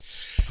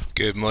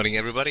Good morning,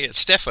 everybody. It's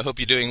Steph. I hope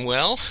you're doing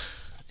well.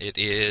 It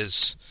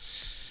is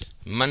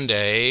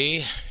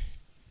Monday,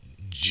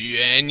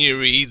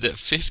 January the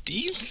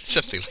 15th,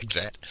 something like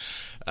that.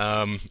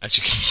 As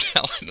you can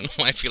tell, I don't know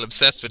why I feel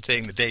obsessed with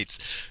saying the dates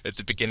at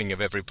the beginning of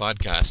every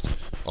podcast.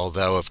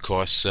 Although, of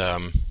course,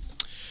 I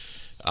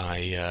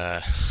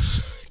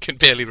can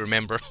barely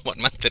remember what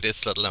month it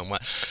is, let alone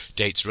what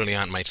dates really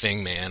aren't my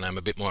thing, man. I'm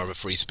a bit more of a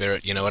free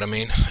spirit, you know what I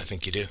mean? I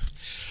think you do.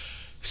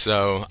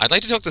 So, I'd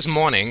like to talk this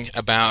morning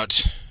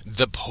about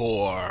the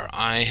poor.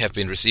 I have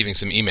been receiving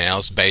some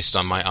emails based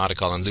on my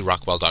article on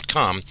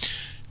LewRockwell.com,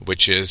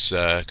 which is,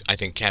 I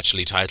think,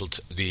 catchily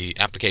titled The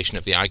Application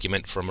of the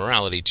Argument from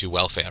Morality to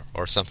Welfare,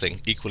 or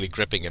something equally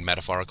gripping and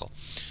metaphorical.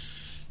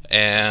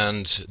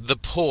 And the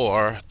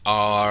poor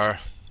are...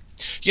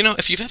 You know,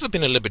 if you've ever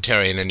been a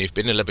libertarian, and you've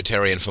been a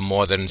libertarian for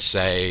more than,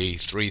 say,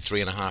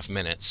 3.5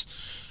 minutes,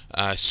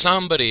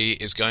 somebody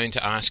is going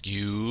to ask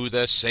you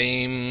the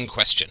same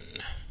question.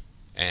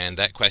 And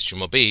that question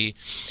will be,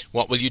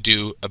 what will you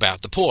do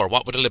about the poor?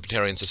 What would a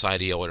libertarian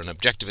society or an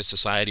objectivist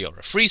society or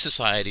a free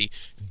society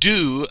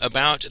do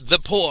about the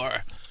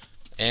poor?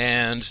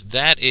 And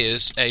that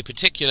is a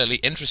particularly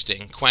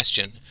interesting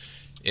question,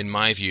 in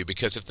my view,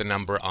 because of the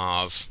number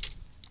of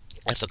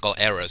ethical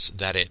errors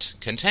that it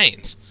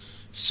contains.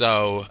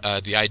 So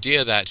the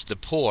idea that the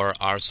poor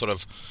are sort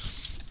of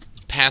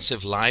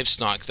passive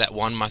livestock that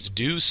one must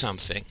do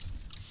something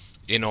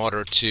in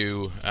order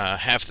to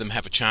have them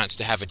have a chance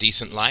to have a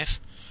decent life,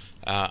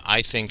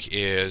 I think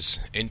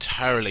is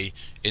entirely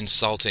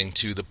insulting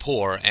to the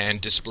poor and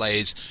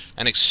displays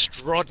an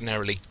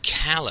extraordinarily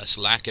callous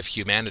lack of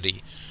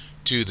humanity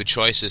to the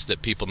choices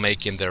that people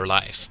make in their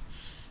life.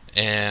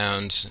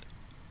 And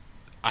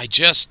I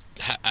just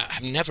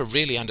have never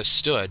really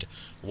understood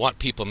what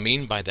people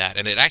mean by that,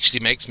 and it actually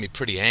makes me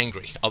pretty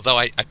angry, although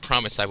I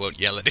promise I won't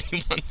yell at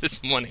anyone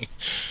this morning.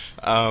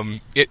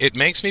 It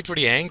makes me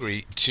pretty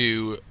angry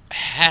to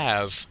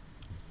have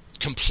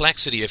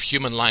complexity of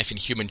human life and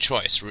human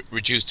choice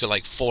reduced to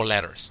like 4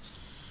 letters.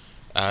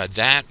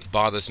 That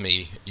bothers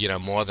me,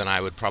 more than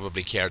I would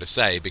probably care to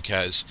say,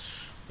 because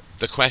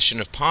the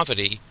question of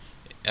poverty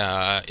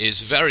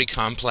is very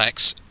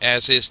complex,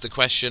 as is the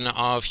question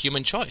of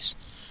human choice,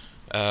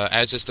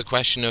 as is the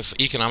question of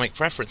economic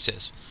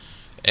preferences.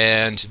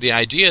 And the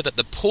idea that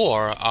the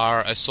poor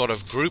are a sort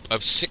of group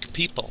of sick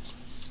people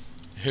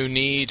who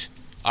need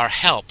our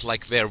help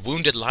like they're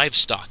wounded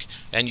livestock,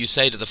 and you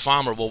say to the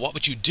farmer, well, what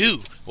would you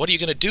do? What are you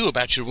going to do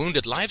about your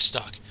wounded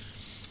livestock?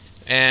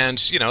 And,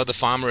 the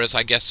farmer is,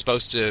 I guess,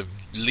 supposed to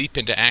leap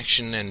into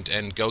action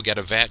and go get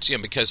a vet,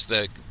 because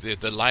the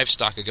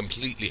livestock are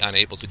completely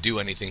unable to do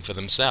anything for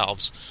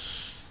themselves.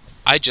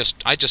 I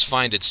just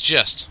find it's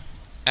just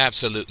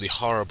absolutely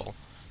horrible.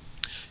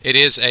 It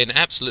is an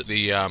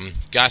absolutely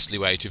ghastly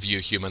way to view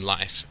human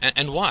life.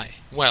 And why?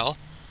 Well,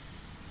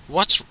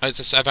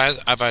 as I've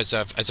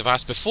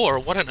asked before,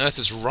 what on earth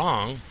is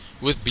wrong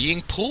with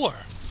being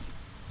poor?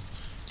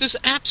 There's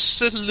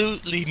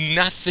absolutely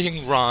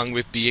nothing wrong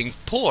with being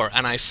poor,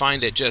 and I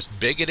find it just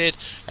bigoted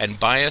and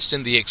biased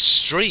in the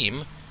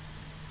extreme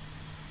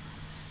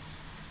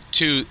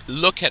to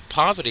look at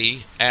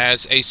poverty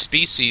as a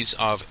species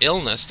of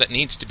illness that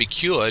needs to be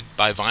cured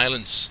by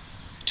violence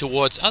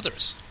towards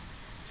others.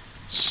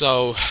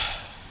 So,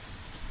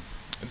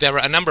 there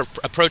are a number of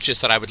approaches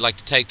that I would like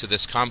to take to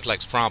this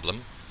complex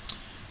problem.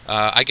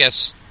 I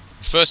guess,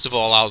 first of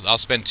all, I'll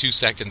spend 2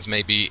 seconds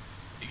maybe.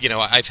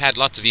 I've had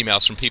lots of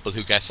emails from people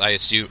who guess I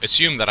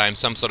assume that I'm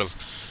some sort of,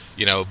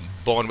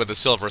 born with a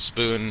silver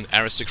spoon,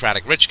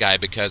 aristocratic rich guy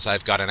because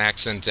I've got an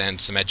accent and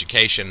some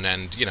education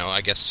and,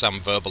 I guess some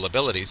verbal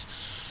abilities.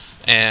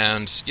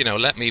 And,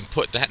 let me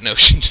put that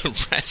notion to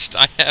rest.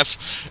 I have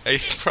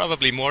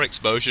probably more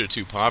exposure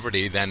to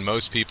poverty than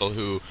most people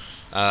who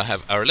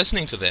are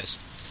listening to this.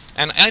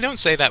 And I don't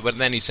say that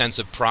with any sense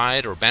of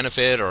pride or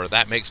benefit or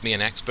that makes me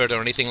an expert or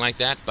anything like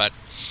that, but,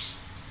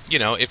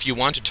 if you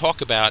want to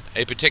talk about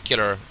a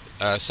particular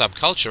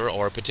subculture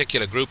or a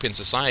particular group in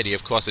society,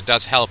 of course it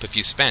does help if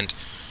you spent,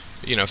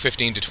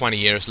 15 to 20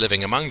 years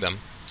living among them.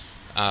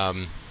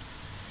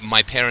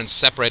 My parents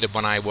separated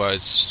when I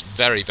was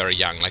very, very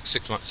young, like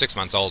 6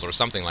 months old or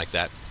something like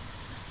that.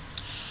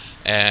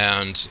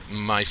 And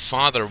my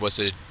father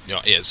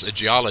is a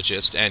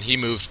geologist, and he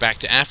moved back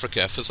to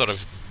Africa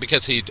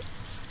because he'd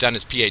done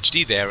his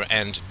PhD there,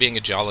 and being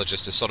a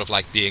geologist is sort of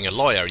like being a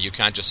lawyer. You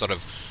can't just sort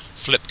of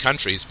flip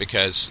countries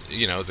because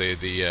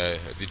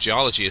the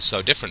geology is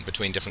so different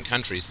between different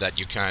countries that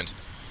you can't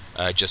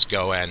just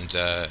go and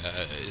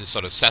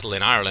sort of settle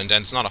in Ireland.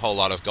 And it's not a whole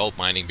lot of gold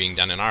mining being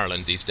done in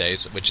Ireland these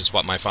days, which is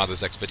what my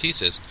father's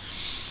expertise is.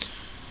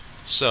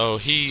 So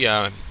he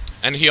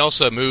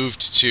also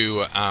moved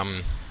to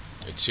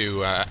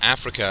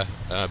Africa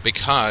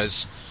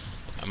because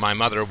my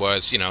mother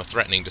was,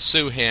 threatening to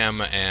sue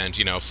him and,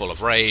 full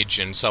of rage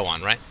and so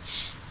on, right?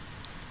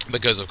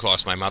 Because, of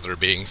course, my mother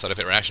being sort of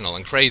irrational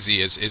and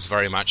crazy is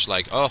very much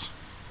like, oh,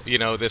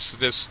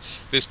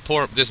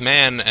 this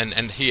man,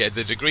 and he,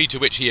 the degree to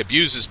which he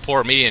abuses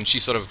poor me, and she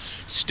sort of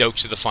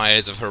stokes the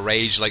fires of her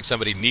rage like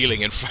somebody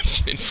kneeling in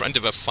front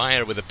of a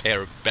fire with a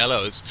pair of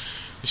bellows.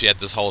 She had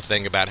this whole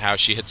thing about how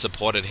she had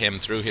supported him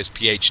through his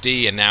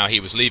PhD, and now he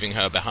was leaving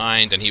her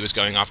behind, and he was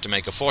going off to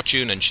make a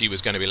fortune, and she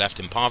was going to be left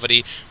in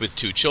poverty with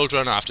 2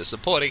 children after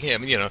supporting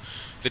him.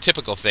 The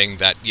typical thing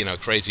that,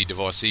 crazy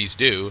divorcees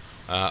do,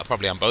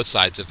 probably on both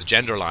sides of the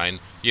gender line.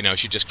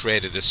 She just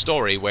created this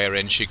story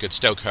wherein she could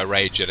stoke her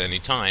rage at any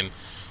time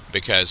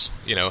because,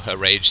 her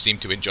rage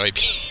seemed to enjoy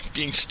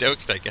being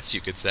stoked, I guess you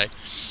could say.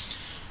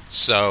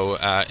 So,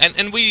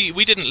 and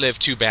we didn't live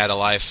too bad a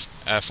life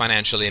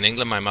financially in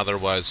England. My mother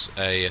was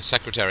a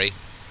secretary,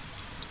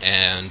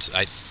 and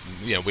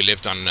we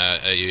lived on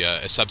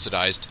a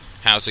subsidized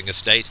housing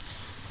estate.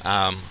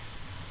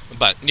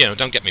 But,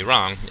 don't get me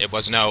wrong, it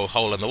was no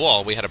hole in the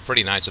wall. We had a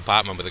pretty nice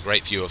apartment with a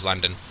great view of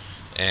London,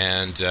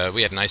 and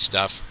we had nice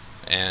stuff.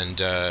 And,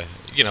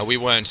 we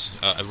weren't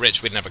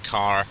rich, we didn't have a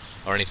car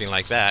or anything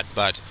like that,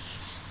 but,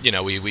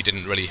 we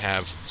didn't really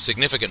have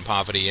significant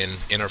poverty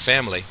in our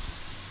family.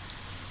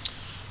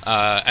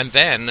 And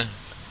then,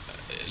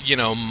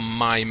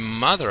 my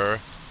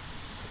mother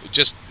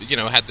just,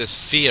 had this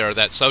fear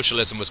that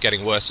socialism was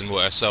getting worse and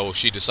worse, so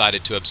she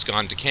decided to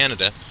abscond to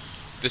Canada.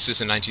 This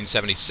is in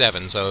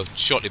 1977, so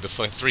shortly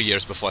before, 3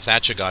 years before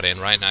Thatcher got in,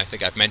 right? And I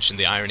think I've mentioned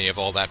the irony of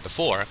all that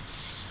before.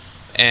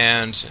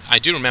 And I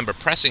do remember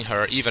pressing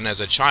her, even as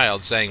a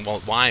child, saying,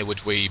 well, why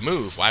would we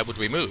move? Why would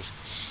we move?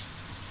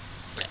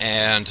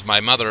 And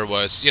my mother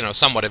was,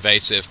 somewhat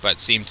evasive, but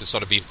seemed to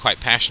sort of be quite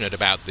passionate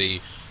about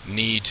the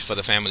need for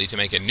the family to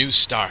make a new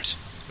start.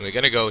 We're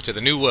going to go to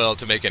the new world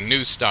to make a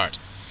new start.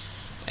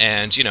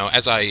 And,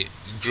 as I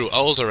grew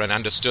older and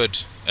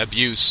understood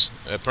abuse,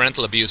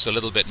 parental abuse a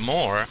little bit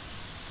more,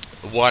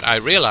 what I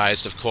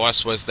realized, of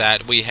course, was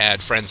that we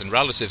had friends and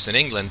relatives in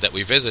England that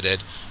we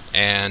visited,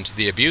 and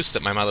the abuse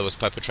that my mother was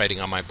perpetrating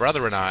on my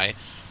brother and I,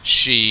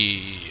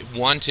 she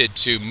wanted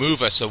to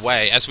move us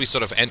away. As we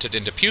sort of entered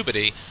into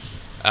puberty,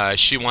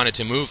 she wanted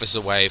to move us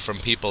away from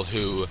people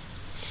who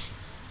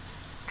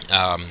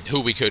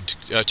we could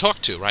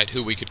talk to, right?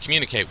 Who we could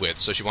communicate with.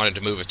 So she wanted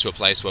to move us to a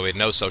place where we had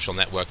no social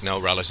network, no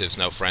relatives,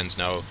 no friends,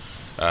 no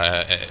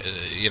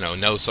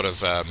sort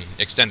of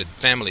extended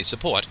family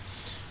support,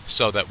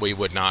 so that we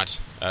would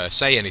not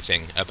say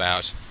anything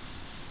about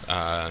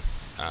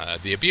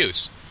the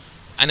abuse.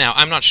 And now,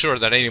 I'm not sure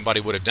that anybody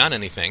would have done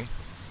anything,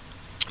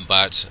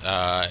 but,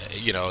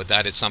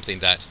 that is something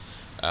that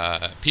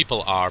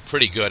people are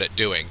pretty good at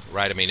doing,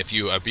 right? I mean, if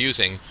you're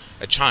abusing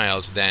a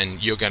child, then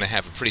you're going to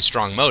have a pretty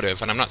strong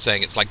motive, and I'm not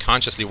saying it's like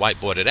consciously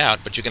whiteboarded out,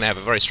 but you're going to have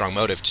a very strong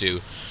motive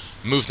to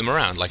move them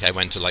around. Like, I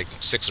went to like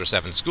 6 or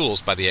 7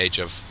 schools by the age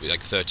of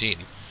like 13.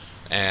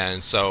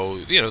 And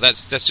so,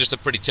 that's just a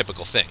pretty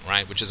typical thing,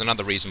 right? Which is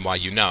another reason why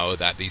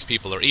that these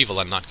people are evil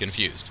and not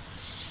confused.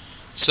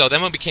 So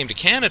then when we came to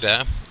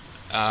Canada,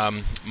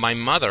 my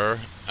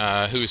mother,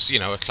 who's,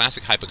 a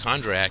classic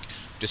hypochondriac,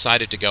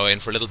 decided to go in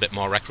for a little bit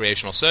more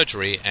recreational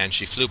surgery, and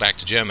she flew back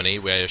to Germany,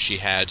 where she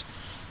had,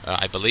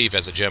 I believe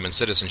as a German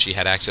citizen, she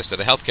had access to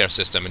the healthcare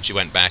system, and she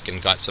went back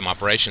and got some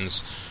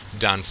operations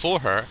done for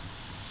her.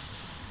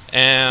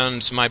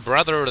 And my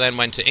brother then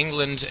went to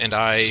England, and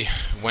I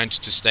went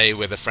to stay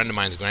with a friend of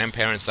mine's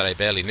grandparents that I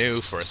barely knew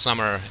for a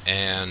summer.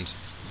 And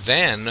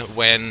then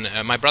when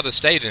my brother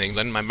stayed in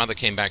England, my mother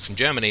came back from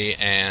Germany,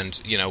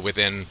 and,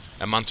 within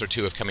a month or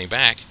two of coming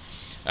back,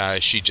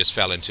 she just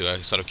fell into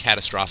a sort of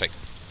catastrophic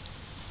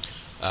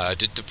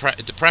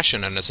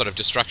depression and a sort of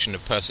destruction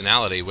of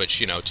personality, which,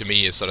 to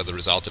me is sort of the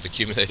result of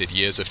accumulated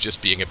years of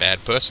just being a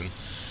bad person.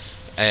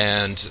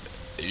 And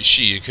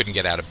she couldn't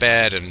get out of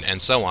bed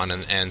and so on,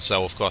 and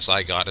so of course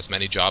I got as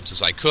many jobs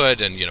as I could,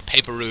 and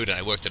paper route, and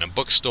I worked in a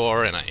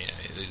bookstore, and I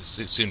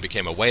soon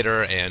became a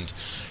waiter, and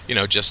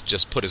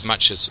just put as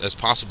much as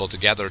possible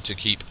together to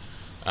keep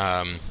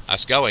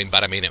us going.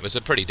 But I mean, it was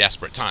a pretty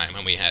desperate time,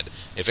 and we had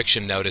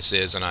eviction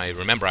notices, and I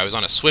remember I was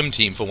on a swim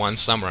team for one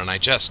summer, and I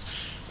just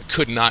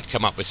could not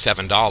come up with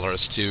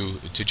 $7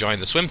 to join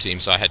the swim team,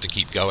 so I had to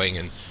keep going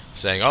and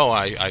saying, oh,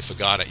 I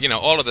forgot it,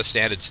 all of the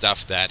standard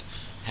stuff that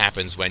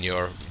happens when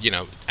you're,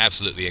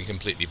 absolutely and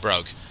completely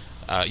broke.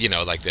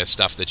 Like there's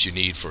stuff that you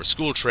need for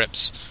school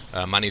trips,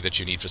 money that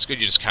you need for school,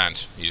 you just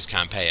can't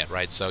pay it,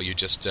 right? So you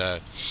just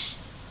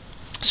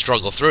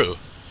struggle through.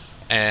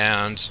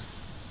 And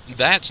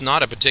that's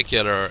not a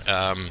particular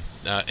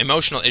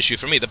emotional issue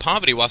for me. The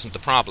poverty wasn't the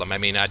problem. I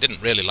mean, I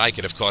didn't really like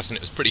it, of course, and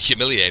it was pretty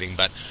humiliating,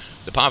 but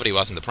the poverty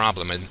wasn't the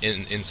problem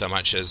in so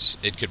much as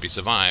it could be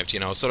survived.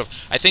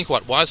 I think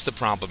what was the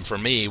problem for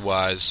me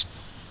was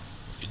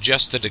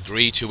just the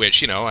degree to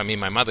which,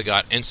 my mother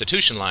got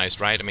institutionalized,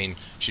 right? I mean,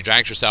 she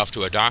dragged herself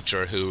to a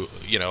doctor who,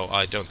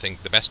 I don't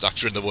think the best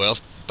doctor in the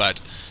world,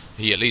 but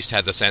he at least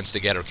had the sense to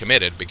get her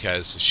committed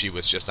because she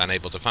was just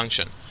unable to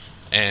function.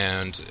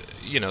 And,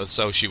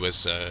 so she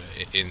was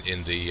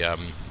in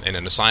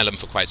an asylum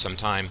for quite some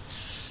time.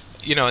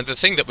 And the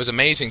thing that was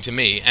amazing to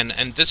me, and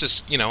this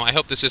is, I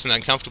hope this isn't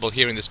uncomfortable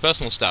hearing this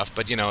personal stuff,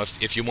 but,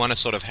 if you want to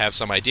sort of have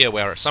some idea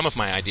where some of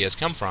my ideas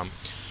come from,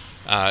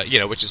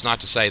 Which is not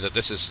to say that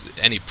this is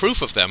any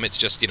proof of them. It's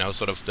just,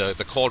 sort of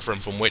the cauldron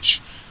from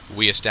which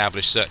we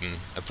establish certain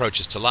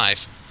approaches to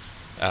life.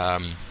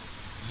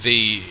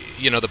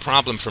 The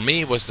problem for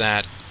me was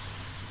that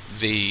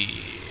the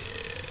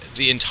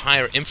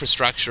entire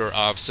infrastructure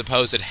of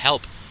supposed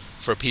help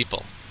for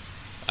people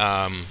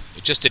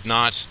it just did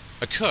not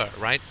occur,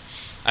 right?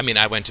 I mean,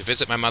 I went to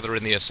visit my mother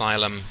in the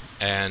asylum,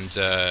 and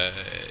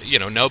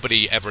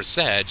nobody ever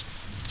said,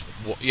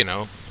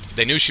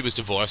 they knew she was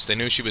divorced, they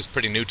knew she was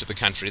pretty new to the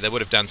country, they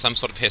would have done some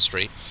sort of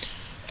history,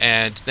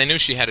 and they knew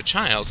she had a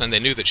child, and they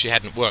knew that she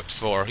hadn't worked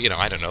for,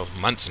 I don't know,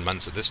 months and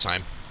months at this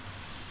time.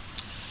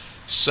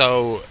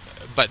 So,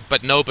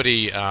 but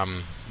nobody,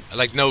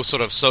 no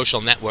sort of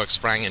social network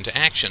sprang into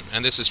action,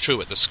 and this is true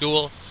at the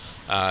school,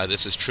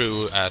 this is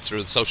true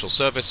through the social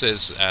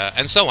services,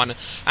 and so on.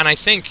 And I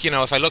think,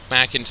 if I look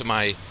back into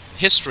my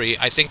history,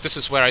 I think this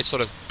is where I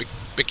sort of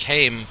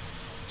became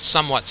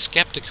somewhat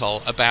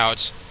skeptical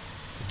about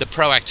the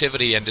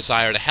proactivity and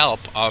desire to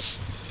help of,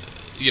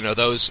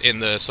 those in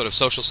the sort of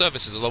social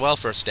services of the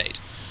welfare state.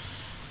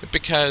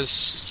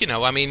 Because,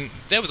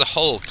 there was a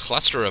whole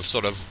cluster of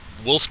sort of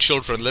wolf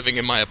children living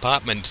in my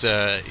apartment,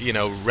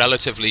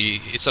 relatively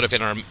sort of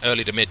in our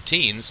early to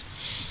mid-teens.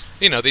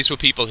 These were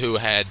people who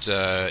had,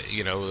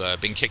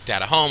 been kicked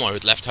out of home or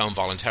had left home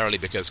voluntarily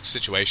because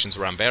situations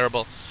were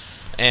unbearable.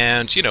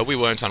 And, we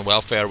weren't on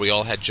welfare, we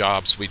all had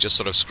jobs, we just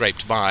sort of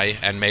scraped by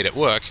and made it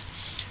work.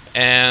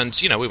 And,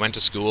 we went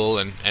to school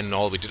and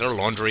all, we did our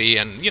laundry,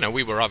 and,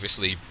 we were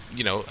obviously,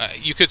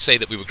 you could say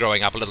that we were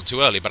growing up a little too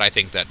early, but I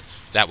think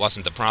that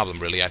wasn't the problem,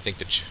 really. I think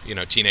that,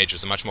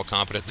 teenagers are much more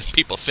competent than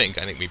people think.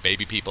 I think we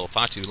baby people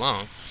far too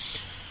long.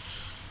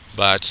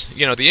 But,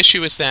 the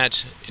issue is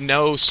that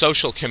no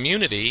social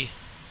community,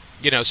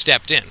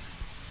 stepped in.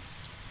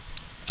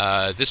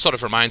 This sort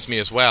of reminds me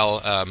as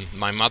well,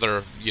 my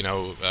mother,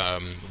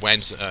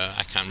 went,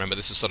 I can't remember,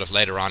 this is sort of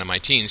later on in my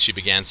teens, she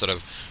began sort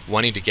of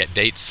wanting to get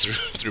dates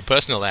through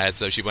personal ads,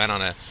 so she went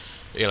on a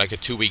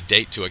 2-week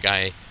date to a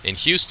guy in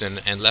Houston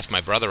and left my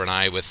brother and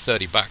I with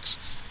 $30.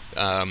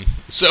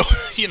 So,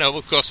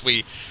 of course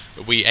we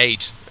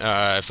ate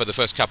for the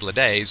first couple of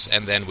days,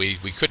 and then we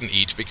couldn't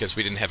eat because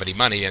we didn't have any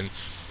money, and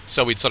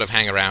so we'd sort of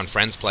hang around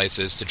friends'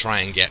 places to try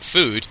and get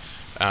food,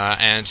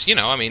 and,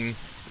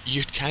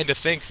 you'd kind of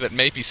think that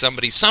maybe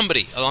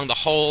somebody along the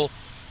whole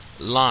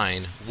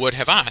line would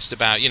have asked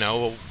about,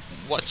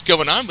 what's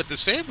going on with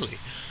this family?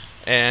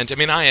 And,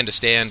 I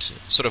understand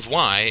sort of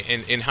why,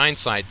 in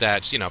hindsight,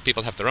 that,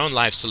 people have their own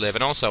lives to live,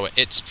 and also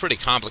it's pretty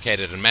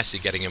complicated and messy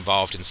getting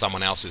involved in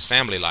someone else's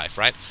family life,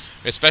 right?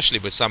 Especially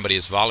with somebody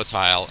as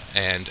volatile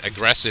and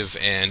aggressive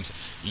and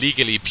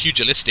legally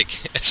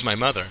pugilistic as my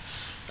mother.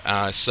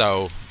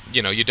 So,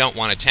 you don't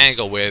want to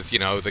tangle with,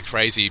 the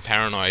crazy,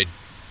 paranoid,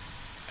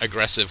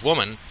 aggressive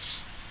woman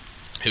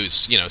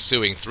who's,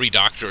 suing 3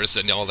 doctors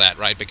and all that,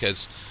 right?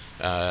 Because,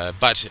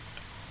 but,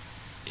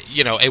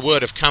 a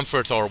word of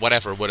comfort or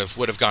whatever would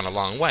have gone a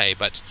long way.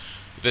 But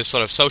this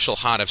sort of social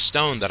heart of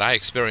stone that I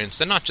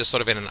experienced, and not just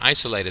sort of in an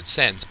isolated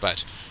sense,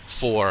 but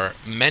for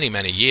many,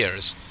 many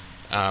years,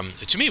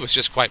 to me was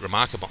just quite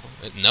remarkable.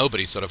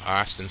 Nobody sort of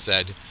asked and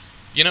said,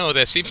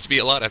 there seems to be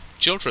a lot of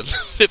children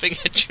living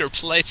at your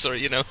place, or,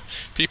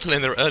 people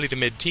in their early to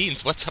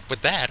mid-teens, what's up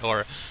with that?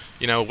 Or,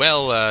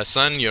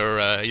 son,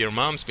 your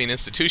mom's been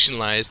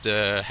institutionalized,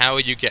 how are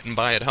you getting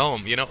by at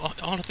home?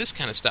 All of this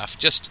kind of stuff.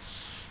 Just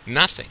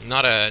nothing.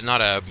 Not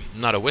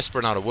a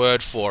whisper, not a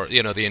word for,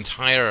 the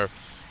entire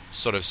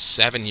sort of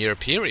 7-year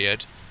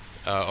period,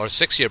 or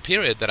 6-year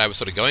period that I was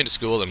sort of going to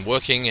school and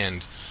working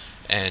and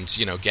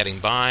getting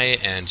by,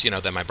 and,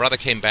 then my brother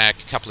came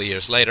back a couple of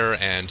years later,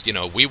 and,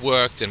 we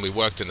worked in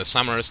the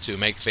summers to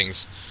make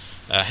things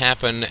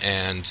happen,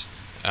 and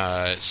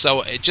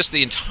so just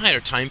the entire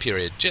time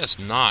period, just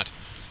not,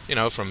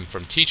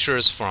 from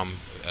teachers, from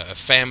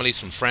families,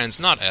 from friends,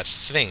 not a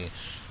thing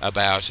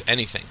about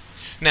anything.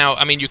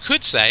 Now, you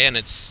could say, and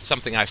it's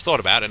something I've thought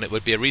about, and it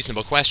would be a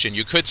reasonable question,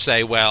 you could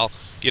say, well,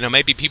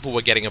 maybe people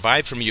were getting a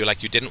vibe from you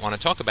like you didn't want to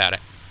talk about it.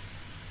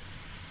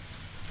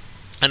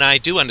 And I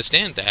do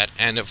understand that,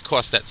 and of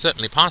course that's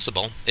certainly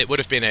possible. It would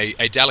have been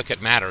a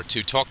delicate matter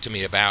to talk to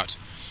me about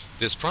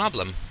this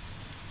problem,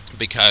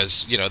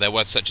 because, there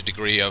was such a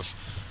degree of,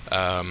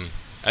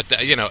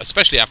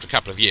 especially after a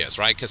couple of years,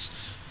 right? Because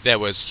there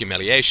was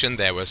humiliation,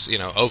 there was,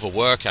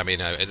 overwork. I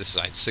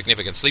had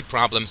significant sleep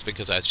problems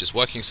because I was just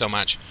working so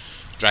much,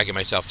 dragging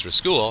myself through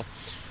school.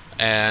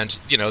 And,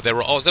 there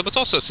was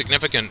also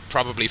significant,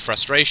 probably,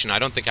 frustration. I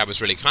don't think I was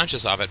really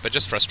conscious of it, but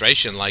just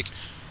frustration, like,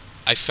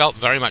 I felt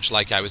very much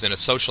like I was in a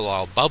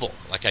social bubble.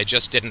 Like I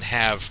just didn't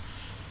have,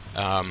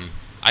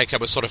 I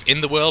was sort of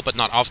in the world, but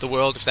not of the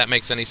world, if that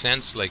makes any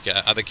sense. Like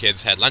other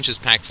kids had lunches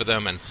packed for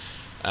them, and,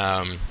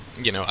 other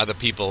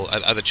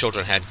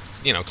children had,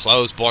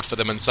 clothes bought for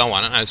them and so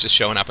on. And I was just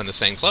showing up in the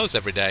same clothes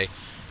every day,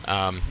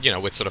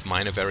 with sort of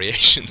minor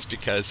variations,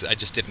 because I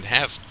just didn't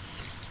have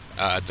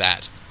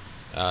that.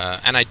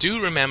 And I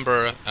do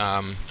remember,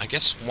 I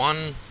guess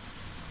one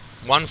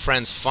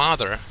friend's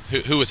father,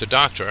 who was a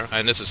doctor,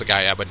 and this is a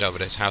guy I went over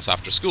to his house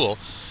after school,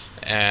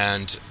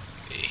 and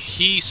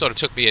he sort of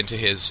took me into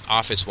his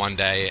office one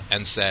day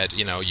and said,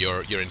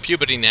 you're in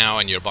puberty now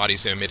and your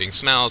body's emitting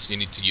smells. You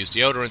need to use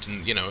deodorant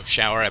and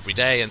shower every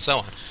day and so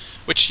on.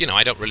 Which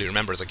I don't really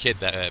remember as a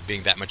kid that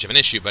being that much of an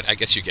issue, but I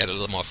guess you get a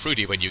little more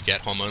fruity when you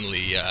get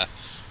hormonally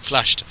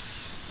flushed.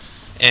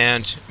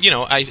 And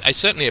I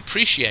certainly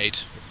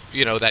appreciate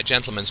that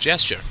gentleman's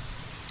gesture.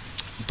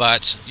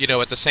 But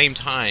at the same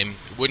time,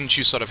 wouldn't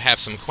you sort of have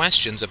some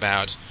questions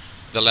about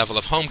the level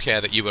of home care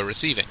that you were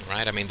receiving,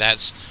 right? I mean,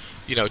 that's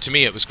to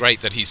me, it was great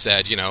that he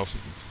said,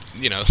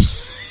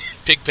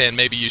 Pigpen,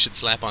 maybe you should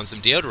slap on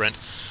some deodorant.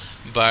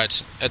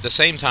 But at the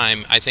same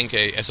time, I think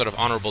a sort of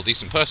honorable,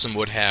 decent person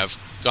would have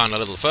gone a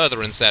little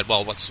further and said,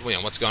 well, what's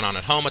going on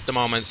at home at the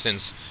moment,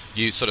 since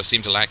you sort of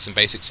seem to lack some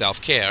basic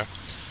self-care.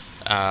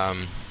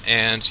 And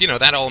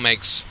that all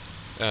makes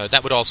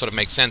that would all sort of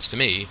make sense to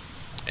me.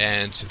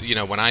 And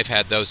when I've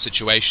had those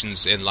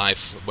situations in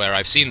life where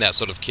I've seen that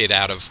sort of kid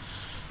out of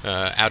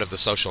the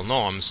social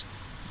norms.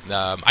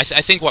 I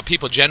think what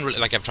people generally,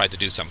 like, I've tried to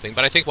do something,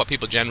 but I think what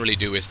people generally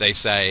do is they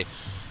say,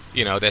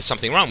 there's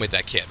something wrong with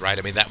that kid, right?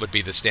 I mean, that would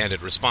be the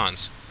standard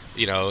response.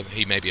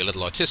 He may be a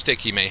little autistic,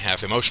 he may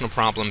have emotional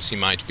problems, he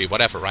might be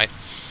whatever, right?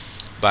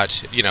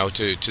 But,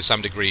 to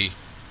some degree,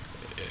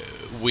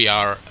 we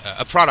are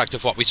a product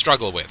of what we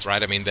struggle with,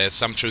 right? I mean, there's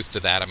some truth to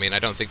that. I mean, I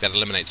don't think that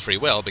eliminates free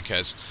will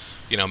because,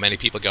 many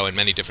people go in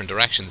many different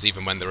directions,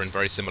 even when they're in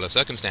very similar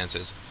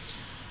circumstances.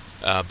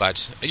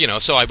 But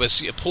so I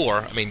was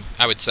poor. I mean,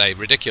 I would say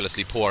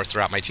ridiculously poor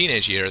throughout my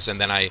teenage years, and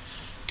then I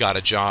got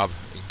a job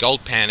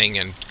gold panning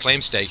and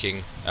claim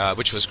staking,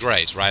 which was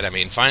great, right? I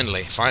mean,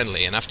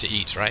 finally, enough to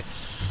eat, right?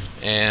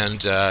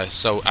 And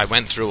so I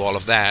went through all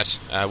of that,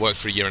 worked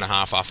for a year and a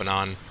half off and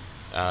on,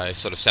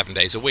 sort of 7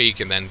 days a week,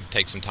 and then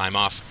take some time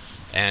off.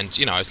 And,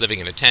 I was living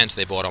in a tent,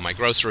 they bought all my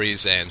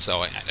groceries, and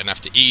so I had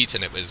enough to eat,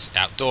 and it was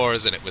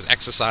outdoors, and it was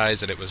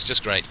exercise, and it was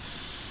just great.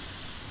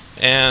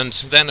 And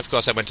then, of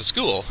course, I went to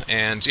school,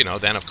 and,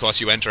 then, of course,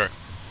 you enter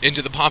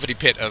into the poverty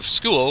pit of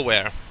school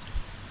where,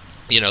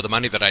 the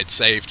money that I'd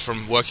saved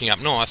from working up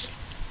north,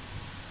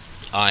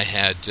 I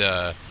had,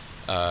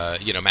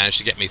 managed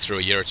to get me through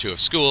a year or two of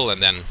school,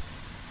 and then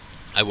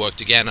I worked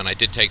again, and I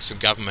did take some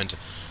government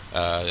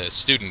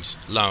student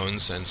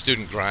loans and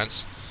student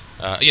grants.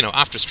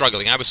 After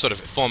struggling, I was sort of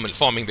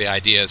forming my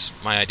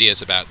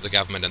ideas about the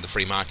government and the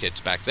free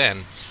market back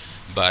then.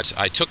 But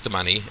I took the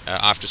money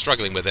after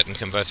struggling with it and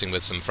conversing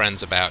with some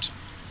friends about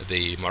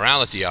the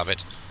morality of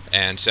it,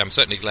 and I'm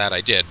certainly glad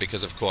I did,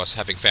 because, of course,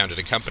 having founded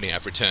a company,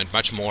 I've returned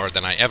much more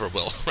than I ever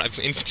will. I've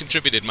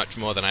contributed much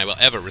more than I will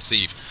ever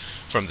receive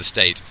from the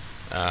state,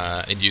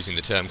 in using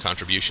the term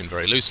contribution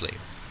very loosely.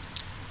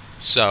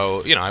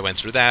 So, I went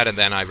through that, and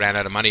then I ran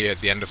out of money at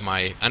the end of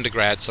my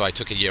undergrad, so I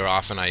took a year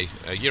and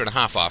a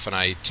half off, and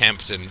I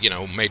temped and,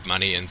 made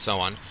money and so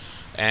on.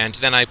 And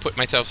then I put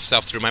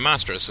myself through my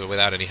master's, so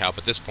without any help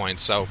at this point.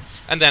 So,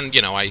 and then,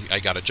 I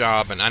got a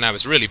job, and I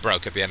was really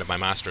broke at the end of my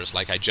master's.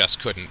 Like, I just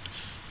couldn't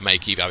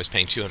make even. I was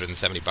paying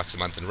 $270 a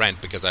month in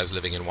rent because I was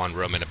living in one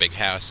room in a big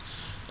house.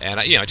 And,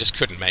 I just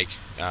couldn't make.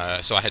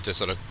 So I had to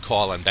sort of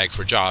call and beg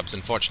for jobs.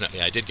 And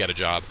fortunately, I did get a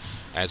job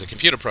as a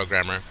computer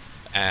programmer.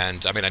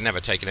 And, I mean, I'd never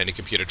taken any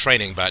computer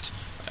training, but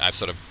I've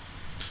sort of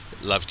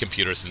loved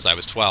computers since I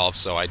was 12,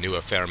 so I knew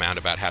a fair amount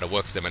about how to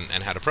work them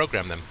and how to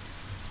program them.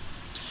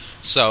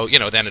 So,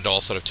 then it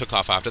all sort of took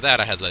off after that.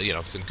 I had,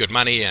 some good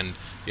money, and,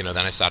 then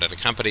I started a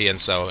company,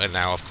 and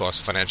now, of course,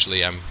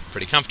 financially I'm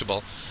pretty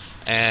comfortable.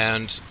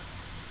 And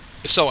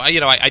so,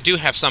 I do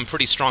have some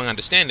pretty strong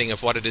understanding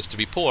of what it is to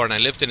be poor, and I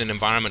lived in an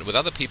environment with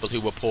other people who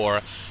were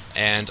poor,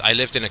 and I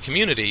lived in a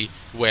community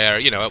where,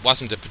 it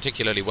wasn't a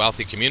particularly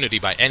wealthy community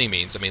by any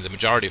means. I mean, the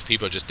majority of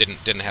people just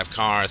didn't have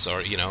cars,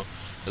 or,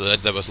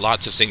 there was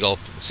lots of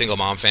single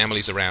mom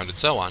families around and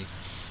so on.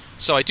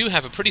 So I do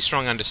have a pretty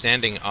strong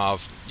understanding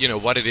of,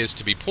 what it is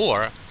to be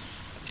poor,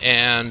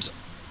 and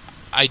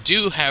I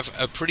do have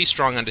a pretty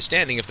strong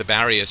understanding of the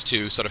barriers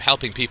to sort of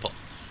helping people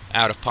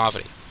out of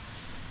poverty.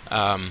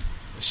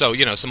 So,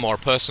 some more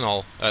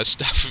personal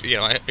stuff,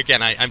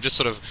 I'm just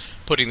sort of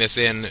putting this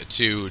in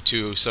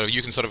so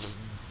you can sort of,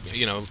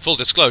 full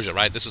disclosure,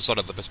 right? This is sort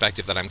of the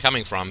perspective that I'm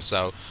coming from,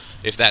 so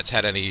if that's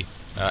had any...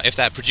 if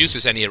that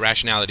produces any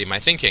irrationality in my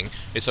thinking,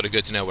 it's sort of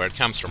good to know where it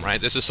comes from,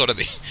 right? This is sort of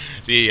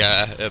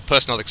the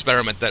personal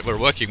experiment that we're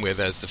working with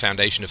as the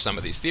foundation of some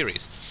of these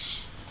theories.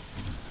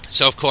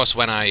 So, of course,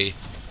 when I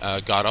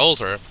got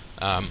older,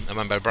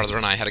 when my brother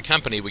and I had a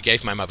company, we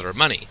gave my mother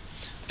money.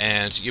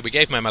 And we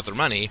gave my mother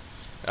money,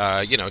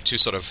 to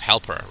sort of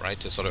help her, right?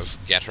 To sort of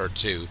get her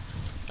to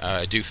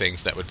do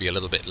things that would be a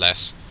little bit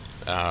less...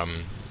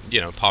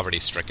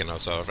 poverty-stricken or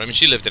so. I mean,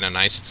 she lived in a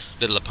nice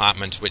little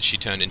apartment, which she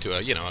turned into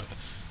an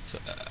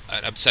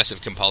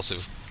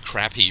obsessive-compulsive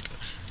crap heap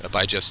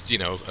by just,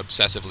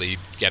 obsessively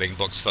getting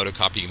books,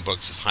 photocopying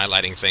books,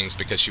 highlighting things,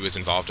 because she was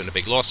involved in a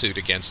big lawsuit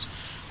against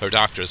her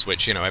doctors,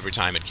 which, every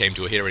time it came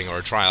to a hearing or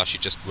a trial, she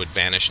just would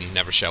vanish and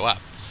never show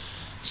up.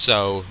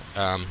 So,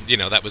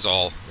 that was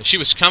all. She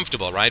was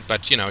comfortable, right?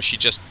 But,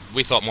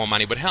 we thought more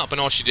money would help, and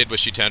all she did was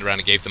she turned around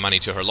and gave the money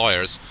to her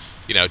lawyers,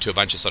 to a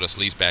bunch of sort of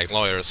sleazebag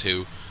lawyers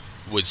who,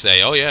 would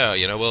say, "Oh yeah,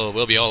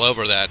 we'll be all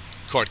over that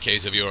court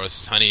case of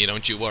yours, honey.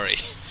 Don't you worry."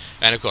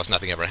 And of course,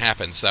 nothing ever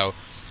happened. So,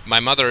 my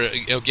mother,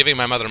 giving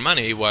my mother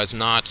money was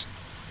not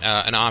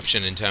an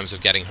option in terms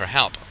of getting her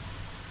help.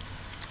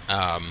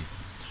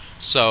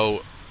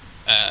 So,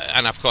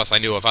 and of course, I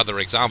knew of other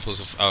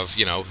examples of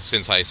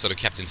since I sort of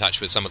kept in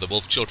touch with some of the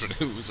wolf children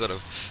who sort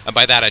of, and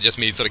by that I just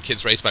mean sort of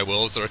kids raised by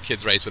wolves or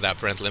kids raised without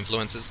parental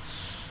influences.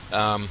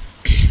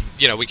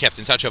 We kept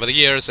in touch over the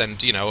years, and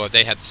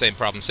they had the same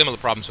problems, similar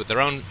problems with their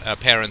own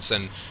parents,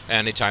 and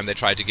anytime they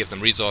tried to give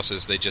them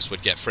resources, they just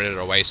would get frittered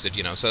or wasted.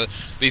 So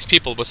these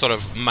people were sort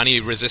of money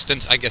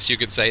resistant, I guess you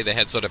could say. They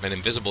had sort of an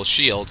invisible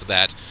shield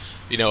that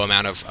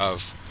amount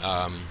of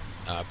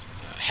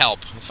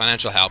help,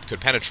 financial help, could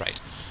penetrate.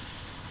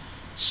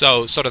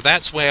 So sort of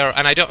that's where,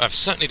 and I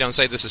certainly don't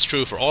say this is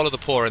true for all of the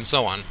poor and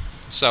so on.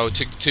 So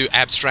to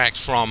abstract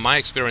from my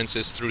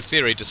experiences through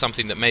theory to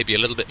something that may be a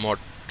little bit more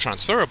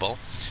transferable,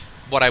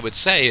 what I would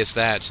say is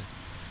that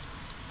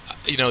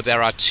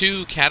there are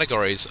two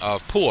categories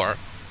of poor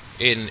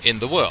in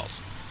the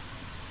world,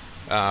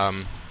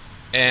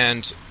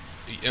 and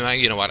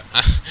you know what,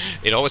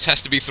 it always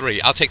has to be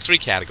three. I'll take three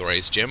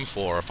categories, Jim,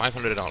 for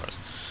 $500.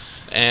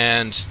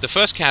 And the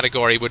first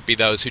category would be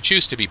those who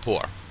choose to be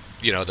poor.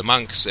 The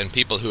monks and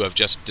people who have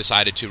just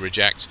decided to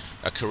reject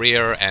a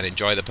career and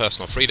enjoy the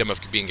personal freedom of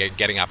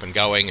getting up and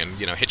going and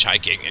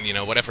hitchhiking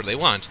and whatever they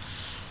want,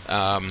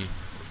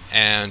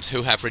 and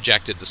who have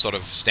rejected the sort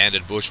of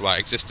standard bourgeois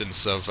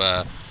existence of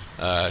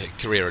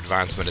career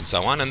advancement and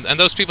so on. And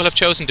those people have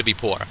chosen to be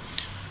poor.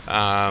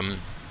 They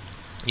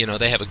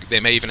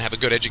may even have a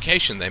good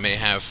education, they may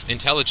have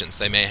intelligence,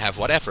 they may have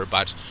whatever,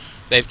 but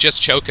they've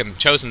just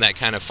chosen that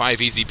kind of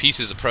 5 easy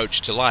pieces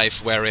approach to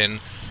life, wherein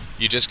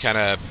you just kind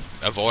of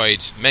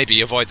avoid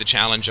the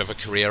challenge of a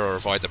career or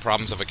avoid the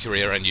problems of a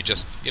career, and you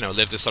just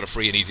live this sort of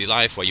free and easy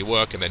life where you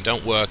work and then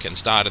don't work and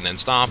start and then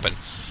stop and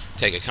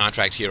take a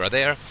contract here or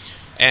there.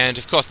 And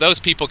of course those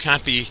people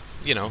can't be,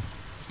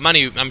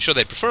 money, I'm sure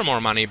they prefer more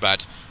money,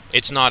 but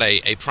it's not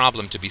a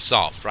problem to be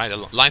solved, right?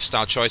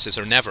 Lifestyle choices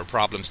are never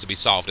problems to be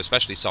solved,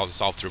 especially solved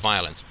through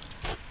violence.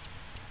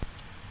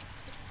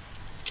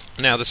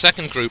 Now, the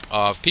second group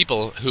of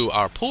people who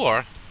are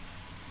poor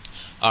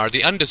are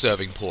the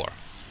undeserving poor.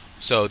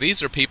 So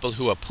these are people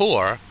who are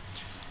poor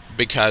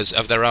because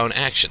of their own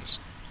actions.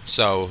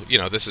 So,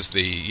 this is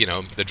the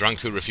drunk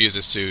who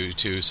refuses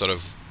to sort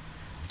of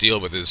deal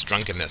with his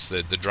drunkenness,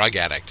 the drug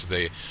addict,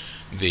 the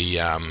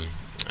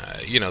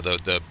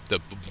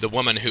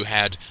woman who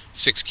had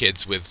 6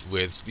 kids with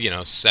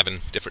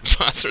 7 different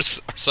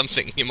fathers or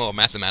something more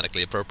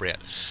mathematically appropriate.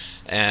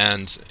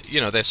 And,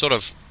 they're sort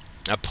of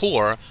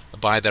poor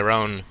by their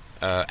own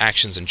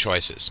actions and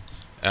choices.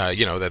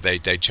 That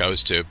they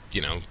chose to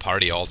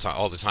party all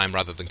the time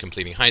rather than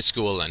completing high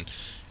school, and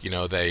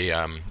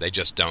they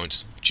just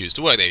don't choose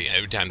to work.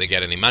 Every time they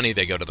get any money,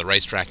 they go to the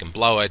racetrack and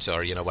blow it,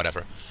 or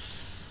whatever.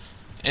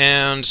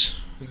 And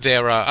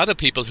there are other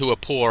people who are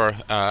poor,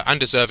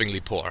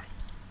 undeservingly poor.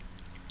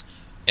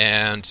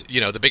 And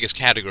the biggest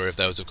category of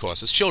those, of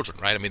course, is children,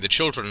 right? I mean, the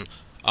children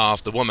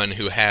of the woman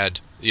who had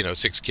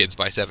 6 kids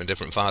by 7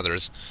 different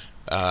fathers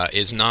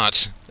is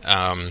not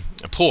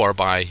poor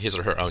by his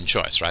or her own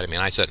choice, right? I mean,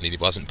 I certainly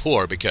wasn't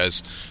poor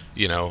because,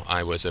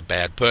 I was a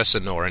bad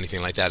person or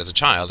anything like that as a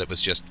child. It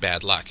was just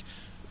bad luck.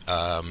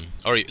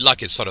 Or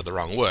luck is sort of the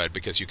wrong word,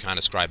 because you can't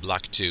ascribe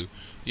luck to,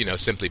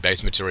 simply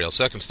base material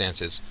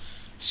circumstances.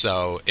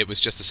 So it was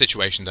just the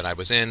situation that I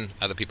was in.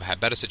 Other people had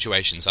better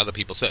situations. Other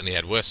people certainly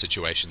had worse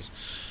situations.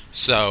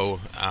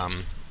 So,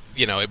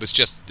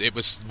 it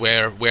was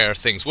where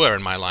things were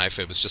in my life.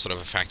 It was just sort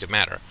of a fact of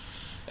matter.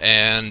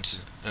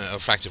 And a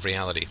fact of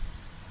reality.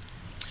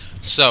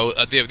 So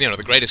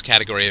the greatest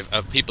category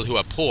of people who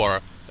are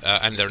poor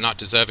and they're not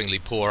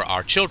deservingly poor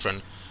are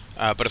children,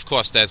 but of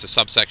course there's a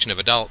subsection of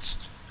adults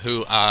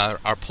who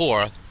are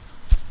poor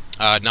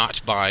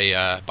not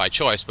by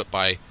choice but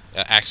by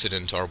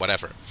accident or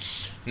whatever.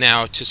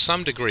 Now, to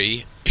some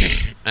degree,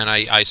 and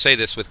I say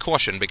this with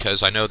caution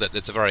because I know that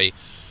it's a very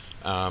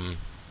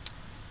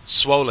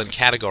swollen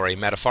category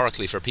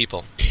metaphorically for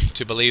people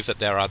to believe that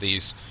there are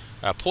these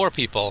poor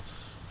people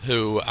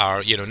who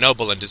are,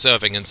 noble and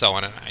deserving and so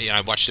on. And,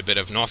 I watched a bit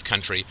of North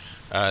Country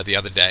the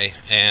other day,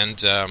 and,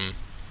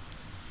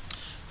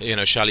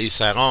 Charlize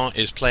Theron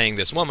is playing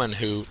this woman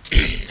who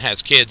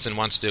has kids and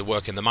wants to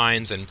work in the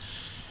mines, and,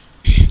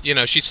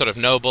 she's sort of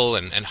noble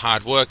and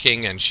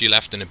hardworking, and she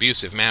left an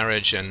abusive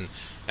marriage and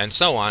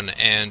so on.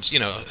 And,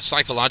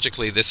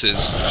 psychologically this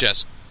is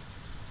just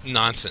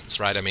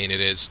nonsense, right? I mean,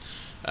 it is...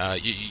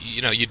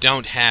 you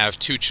don't have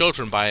 2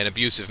 children by an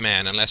abusive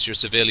man unless you're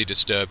severely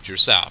disturbed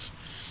yourself.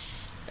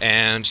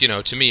 And,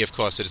 to me, of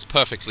course, it is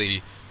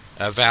perfectly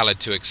valid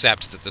to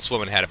accept that this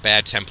woman had a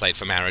bad template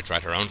for marriage,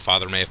 right? Her own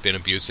father may have been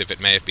abusive. It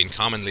may have been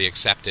commonly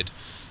accepted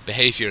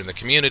behavior in the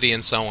community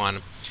and so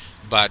on.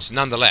 But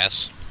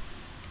nonetheless,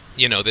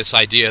 this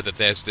idea that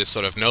there's this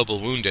sort of noble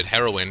wounded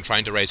heroine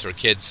trying to raise her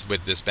kids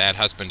with this bad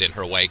husband in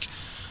her wake,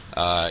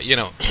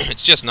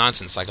 it's just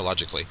nonsense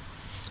psychologically.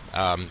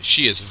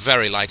 She is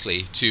very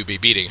likely to be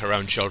beating her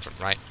own children,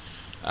 right?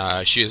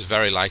 she is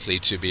very likely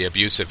to be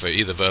abusive,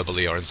 either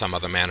verbally or in some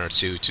other manner,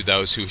 to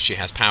those who she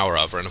has power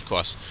over. And of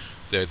course,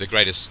 the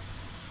greatest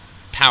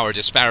power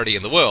disparity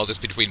in the world is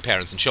between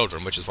parents and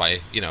children, which is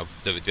why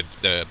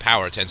the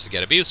power tends to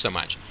get abused so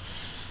much.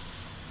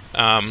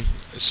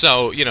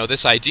 So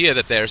this idea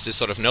that there's this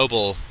sort of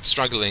noble,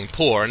 struggling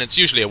poor, and it's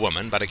usually a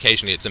woman, but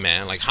occasionally it's a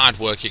man, like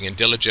hardworking and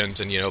diligent,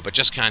 and but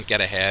just can't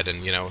get ahead,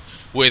 and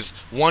with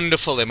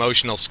wonderful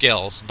emotional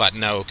skills, but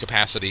no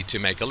capacity to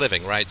make a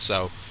living, right?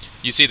 So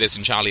you see this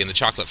in Charlie and the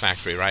Chocolate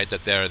Factory, right?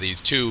 That there are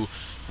these two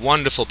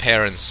wonderful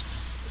parents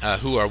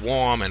who are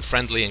warm and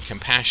friendly and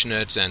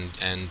compassionate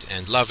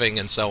and loving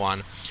and so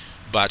on,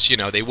 but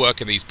they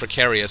work in these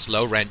precarious,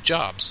 low-rent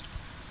jobs,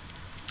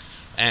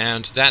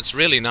 and that's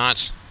really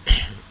not.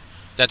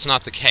 That's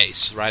not the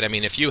case, right? I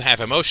mean, if you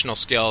have emotional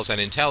skills and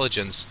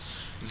intelligence,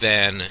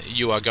 then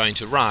you are going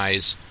to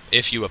rise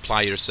if you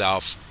apply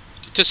yourself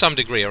to some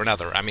degree or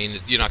another. I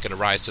mean, you're not going to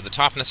rise to the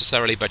top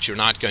necessarily, but you're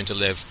not going to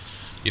live,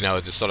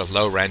 this sort of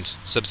low-rent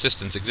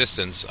subsistence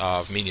existence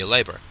of menial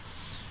labor.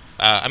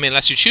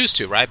 Unless you choose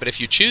to, right? But if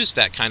you choose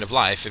that kind of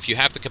life, if you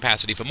have the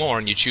capacity for more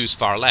and you choose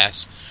far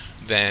less,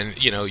 then,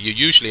 you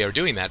usually are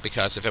doing that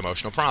because of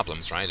emotional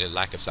problems, right? A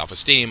lack of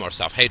self-esteem or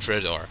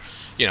self-hatred or,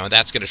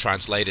 that's going to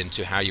translate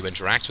into how you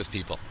interact with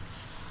people.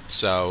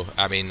 So,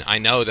 I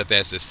know that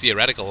there's this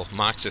theoretical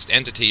Marxist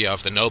entity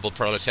of the noble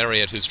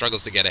proletariat who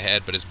struggles to get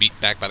ahead but is beat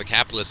back by the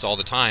capitalists all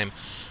the time.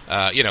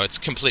 It's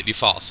completely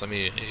false. I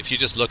mean, if you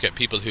just look at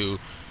people who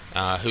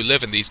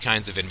live in these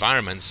kinds of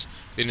environments,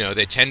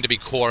 they tend to be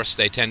coarse,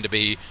 they tend to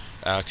be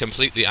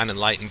completely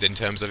unenlightened in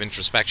terms of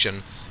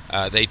introspection,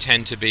 they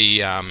tend to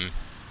be,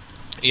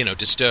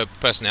 disturbed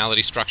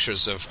personality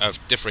structures of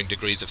differing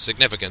degrees of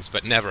significance,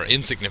 but never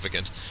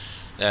insignificant.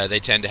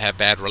 They tend to have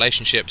bad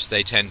relationships,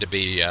 they tend to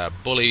be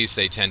bullies,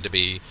 they tend to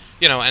be,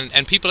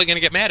 and people are going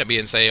to get mad at me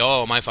and say,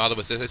 oh, my father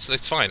was this.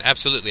 It's fine,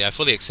 absolutely, I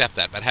fully accept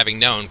that, but having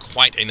known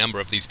quite a number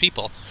of these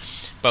people,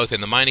 both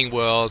in the mining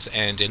world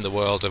and in the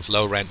world of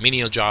low-rent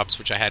menial jobs,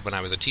 which I had when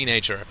I was a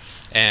teenager,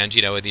 and,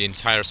 in the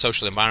entire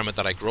social environment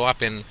that I grew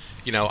up in,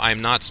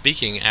 I'm not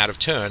speaking out of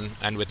turn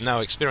and with no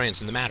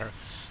experience in the matter.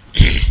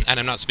 And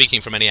I'm not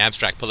speaking from any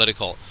abstract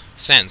political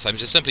sense. I'm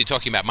just simply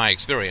talking about my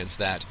experience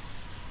that,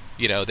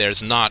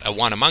 there's not a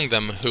one among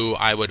them who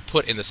I would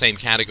put in the same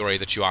category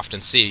that you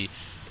often see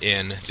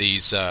in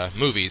these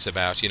movies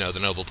about, the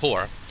noble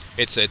poor.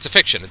 It's a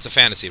fiction, it's a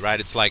fantasy, right?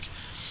 It's like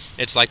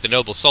the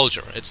noble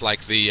soldier. It's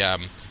like the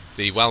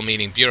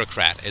well-meaning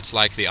bureaucrat. It's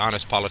like the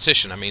honest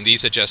politician. I mean,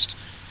 these are just,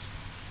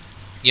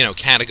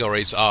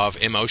 categories of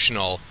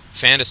emotional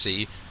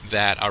fantasy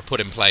that are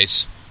put in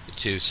place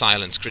to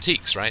silence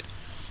critiques, right?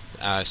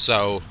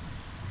 So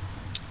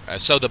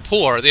the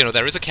poor,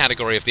 there is a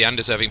category of the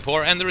undeserving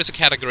poor, and there is a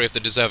category of the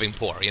deserving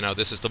poor.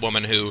 This is the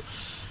woman who,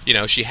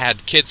 she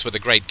had kids with a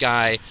great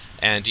guy,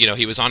 and,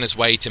 he was on his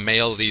way to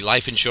mail the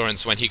life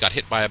insurance when he got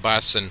hit by a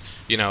bus, and,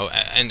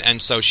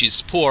 and so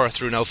she's poor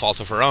through no fault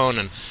of her own,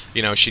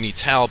 and, she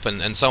needs help,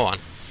 and so on.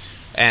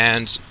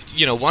 And,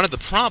 one of the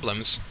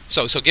problems,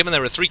 so given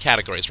there are three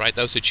categories, right?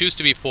 Those who choose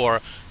to be poor,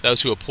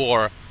 those who are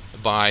poor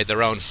by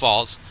their own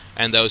fault,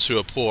 and those who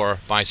are poor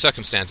by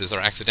circumstances or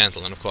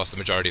accidental, and of course the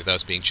majority of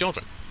those being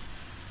children.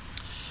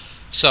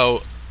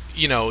 So,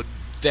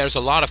 there's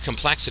a lot of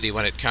complexity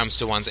when it comes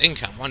to one's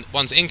income.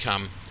 One's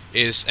income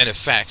is an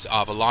effect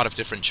of a lot of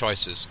different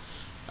choices,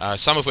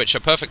 some of which are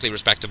perfectly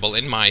respectable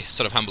in my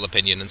sort of humble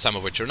opinion, and some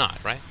of which are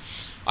not, right?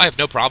 I have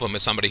no problem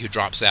with somebody who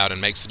drops out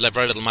and makes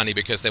very little money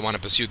because they want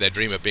to pursue their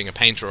dream of being a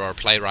painter or a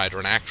playwright or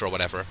an actor or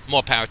whatever.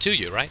 More power to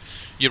you, right?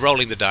 You're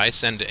rolling the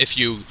dice, and if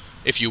you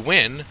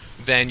win,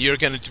 then you're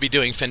going to be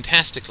doing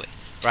fantastically,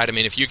 right? I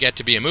mean, if you get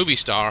to be a movie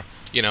star,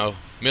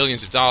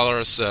 millions of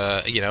dollars,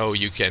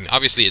 you can,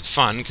 obviously it's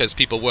fun because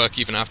people work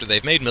even after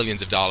they've made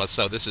millions of dollars,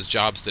 so this is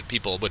jobs that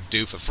people would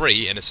do for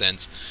free, in a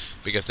sense,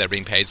 because they're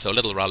being paid so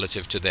little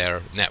relative to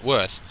their net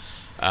worth,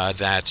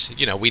 that,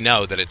 we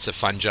know that it's a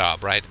fun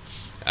job, right?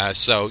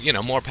 So,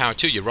 more power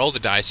to you. Roll the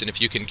dice, and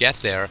if you can get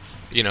there,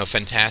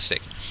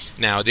 fantastic.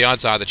 Now, the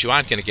odds are that you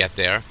aren't going to get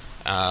there,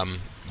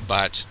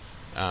 but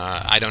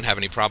I don't have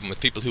any problem with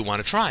people who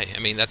want to try. I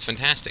mean, that's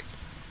fantastic.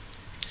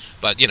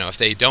 But, if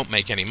they don't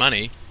make any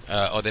money,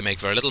 or they make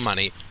very little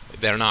money,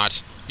 they're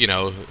not,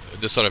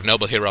 the sort of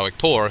noble, heroic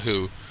poor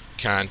who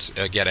can't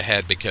get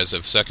ahead because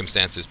of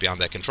circumstances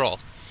beyond their control.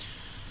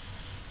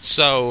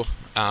 So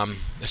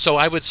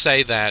I would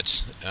say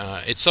that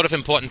it's sort of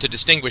important to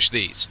distinguish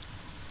these.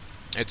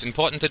 It's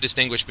important to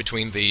distinguish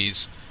between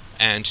these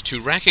and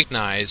to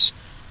recognize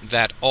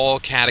that all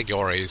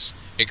categories,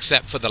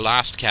 except for the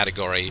last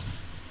category,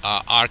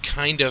 are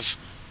kind of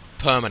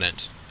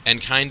permanent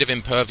and kind of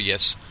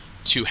impervious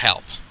to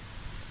help.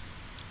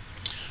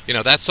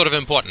 That's sort of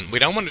important. We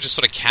don't want to just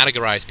sort of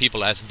categorize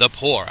people as the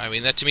poor. I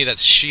mean, to me,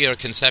 that's sheer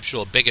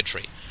conceptual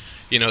bigotry.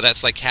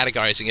 That's like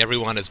categorizing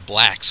everyone as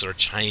blacks or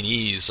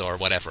Chinese or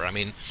whatever. I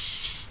mean,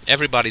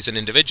 everybody's an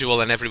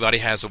individual, and everybody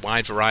has a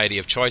wide variety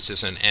of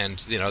choices, and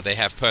they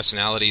have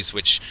personalities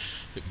which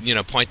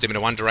point them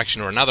in one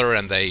direction or another,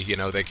 and they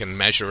can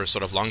measure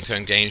sort of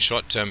long-term gain,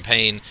 short-term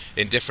pain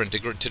in different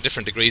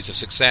degrees of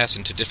success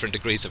and to different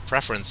degrees of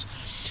preference.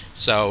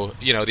 So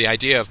the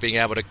idea of being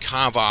able to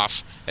carve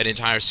off an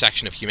entire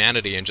section of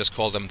humanity and just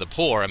call them the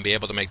poor and be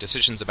able to make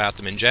decisions about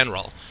them in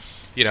general,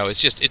 it's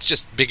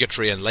just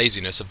bigotry and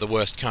laziness of the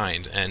worst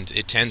kind, and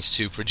it tends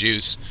to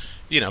produce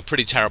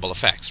pretty terrible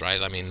effects,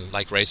 right? I mean,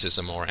 like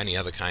racism or any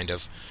other kind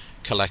of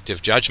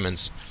collective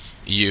judgments,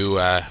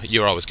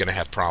 you're always going to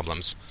have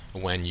problems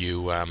when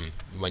you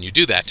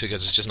do that,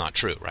 because it's just not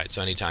true, right?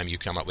 So anytime you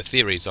come up with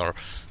theories or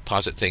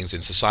posit things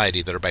in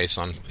society that are based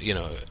on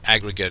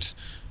aggregate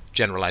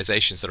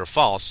generalizations that are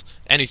false,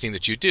 anything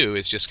that you do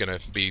is just going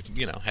to be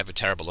have a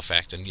terrible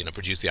effect and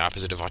produce the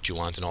opposite of what you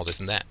want and all this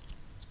and that.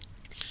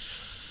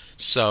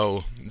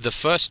 So the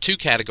first two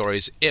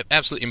categories,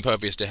 absolutely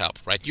impervious to help,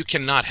 right? You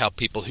cannot help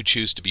people who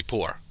choose to be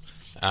poor,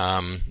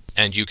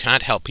 and you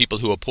can't help people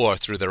who are poor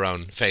through their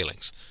own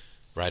failings,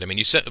 right? I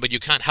mean, but you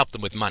can't help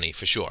them with money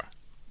for sure.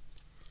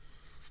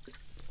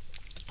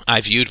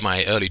 I viewed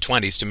my early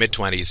 20s to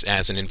mid-20s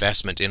as an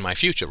investment in my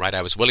future, right?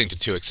 I was willing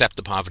to accept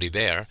the poverty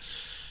there,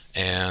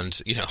 and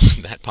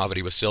that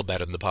poverty was still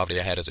better than the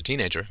poverty I had as a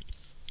teenager,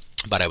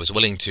 but I was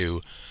willing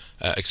to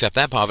accept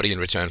that poverty in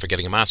return for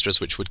getting a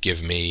master's, which would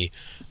give me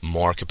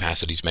more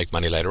capacity to make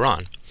money later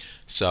on.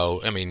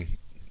 So, I mean,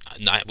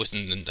 I would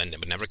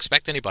never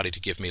expect anybody to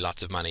give me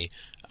lots of money,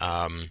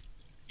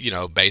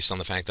 based on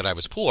the fact that I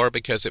was poor,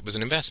 because it was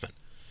an investment.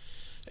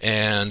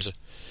 And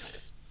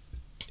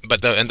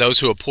those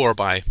who are poor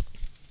by,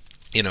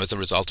 as a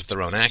result of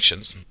their own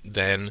actions,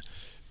 then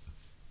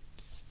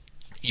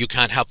you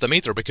can't help them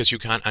either, because you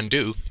can't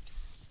undo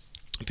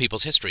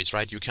people's histories,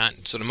 right? You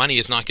can't. Sort of money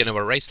is not going to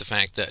erase the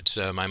fact that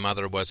my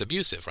mother was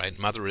abusive, right?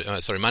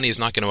 Money is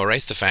not going to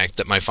erase the fact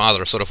that my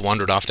father sort of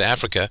wandered off to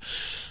Africa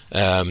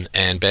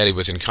and barely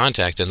was in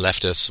contact and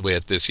left us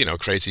with this,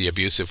 crazy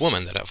abusive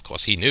woman that, of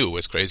course, he knew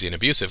was crazy and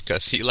abusive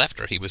because he left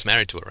her. He was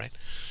married to her, right?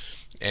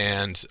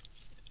 And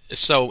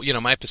so,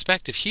 my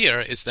perspective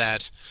here is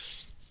that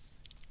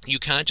you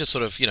can't just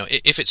sort of,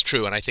 if it's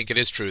true, and I think it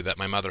is true, that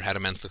my mother had a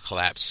mental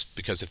collapse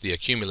because of the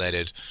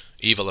accumulated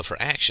evil of her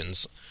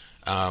actions,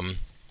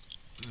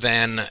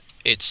 then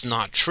it's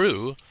not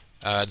true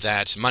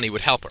that money would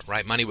help her,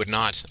 right? Money would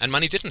not, and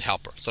money didn't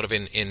help her, sort of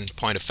in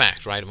point of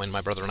fact, right? When my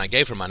brother and I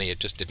gave her money, it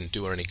just didn't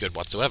do her any good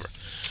whatsoever.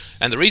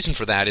 And the reason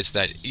for that is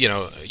that,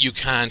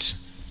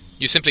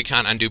 you simply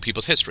can't undo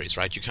people's histories,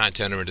 right? You can't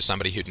turn her into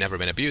somebody who'd never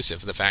been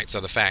abusive. The facts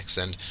are the facts,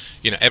 and,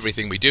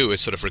 everything we do is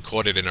sort of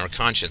recorded in our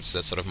conscience.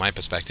 That's sort of my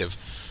perspective,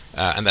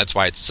 and that's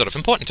why it's sort of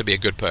important to be a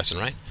good person,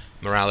 right?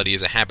 Morality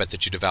is a habit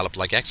that you develop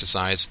like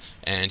exercise,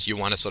 and you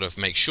want to sort of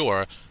make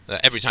sure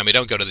that every time we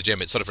don't go to the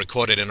gym, it's sort of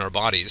recorded in our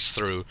bodies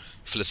through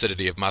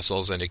flaccidity of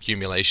muscles and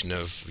accumulation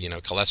of,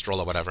 cholesterol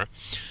or whatever.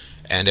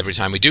 And every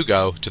time we do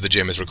go to the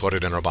gym is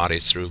recorded in our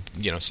bodies through,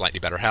 slightly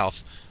better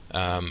health.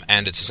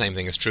 And it's the same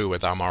thing is true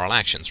with our moral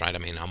actions, right? I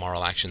mean, our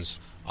moral actions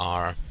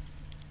are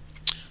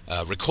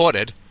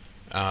recorded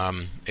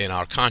in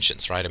our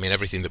conscience, right? I mean,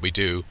 everything that we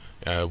do,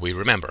 we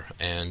remember,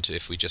 and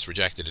if we just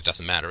reject it, it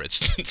doesn't matter.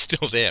 It's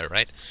still there,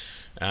 right?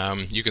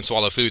 You can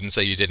swallow food and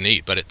say you didn't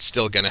eat, but it's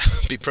still going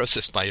to be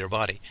processed by your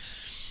body.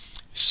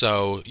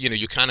 So,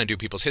 you can't undo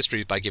people's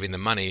history by giving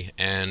them money,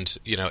 and,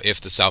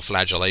 if the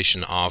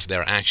self-flagellation of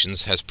their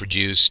actions has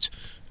produced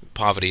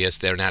poverty as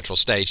their natural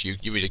state, you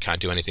really can't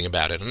do anything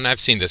about it. And I've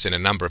seen this in a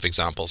number of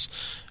examples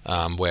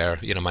where,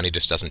 money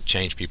just doesn't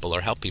change people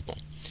or help people.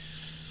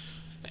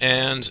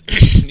 And,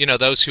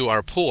 those who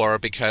are poor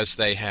because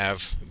they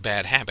have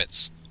bad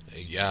habits,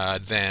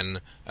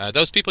 then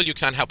those people you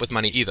can't help with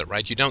money either,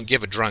 right? You don't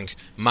give a drunk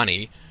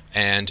money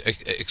and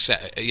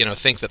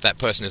think that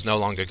person is no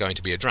longer going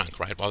to be a drunk,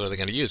 right? What are they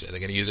going to use it? They're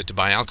going to use it to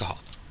buy alcohol,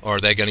 or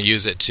they're going to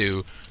use it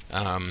to,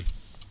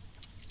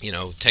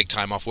 take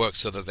time off work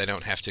so that they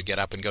don't have to get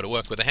up and go to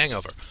work with a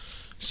hangover.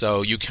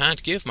 So you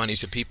can't give money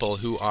to people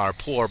who are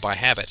poor by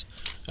habit,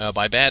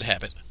 by bad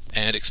habit,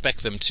 and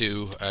expect them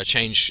to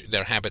change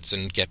their habits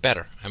and get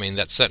better. I mean,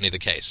 that's certainly the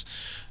case.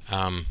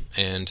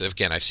 And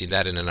again, I've seen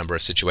that in a number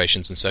of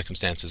situations and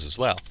circumstances as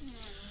well.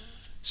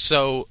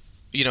 So,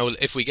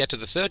 if we get to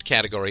the third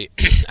category,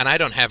 and I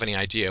don't have any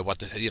idea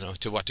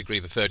to what degree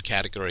the third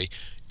category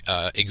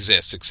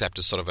exists, except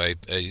as sort of a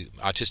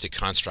artistic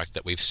construct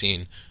that we've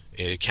seen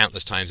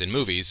countless times in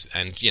movies,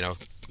 and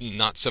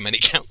not so many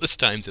countless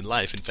times in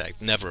life. In fact,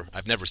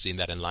 I've never seen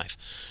that in life.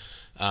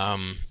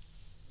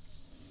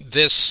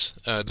 This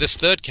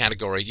third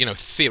category,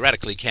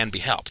 theoretically can be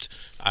helped.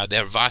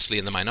 They're vastly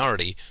in the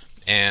minority,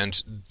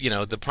 and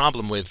the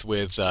problem with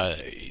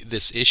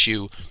this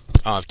issue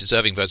of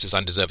deserving versus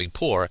undeserving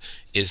poor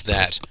is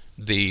that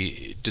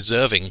the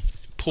deserving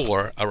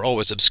poor are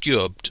always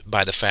obscured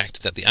by the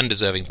fact that the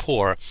undeserving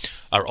poor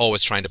are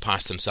always trying to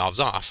pass themselves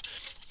off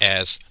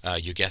as,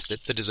 you guessed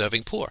it, the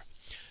deserving poor.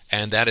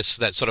 And that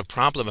sort of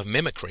problem of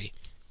mimicry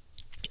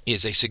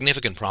is a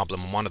significant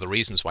problem, and one of the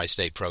reasons why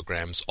state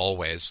programs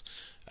always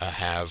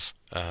have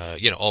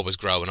always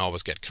grow and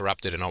always get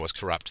corrupted and always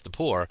corrupt the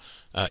poor,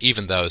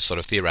 even those sort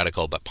of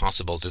theoretical but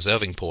possible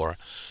deserving poor.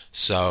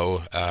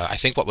 So I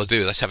think what we'll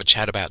do, let's have a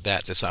chat about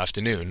that this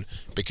afternoon,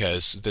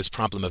 because this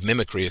problem of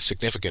mimicry is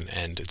significant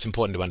and it's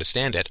important to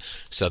understand it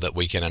so that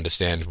we can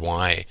understand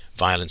why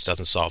violence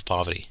doesn't solve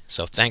poverty.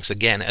 So thanks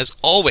again, as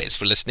always,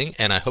 for listening,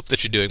 and I hope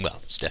that you're doing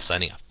well. Steph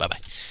signing off. Bye-bye.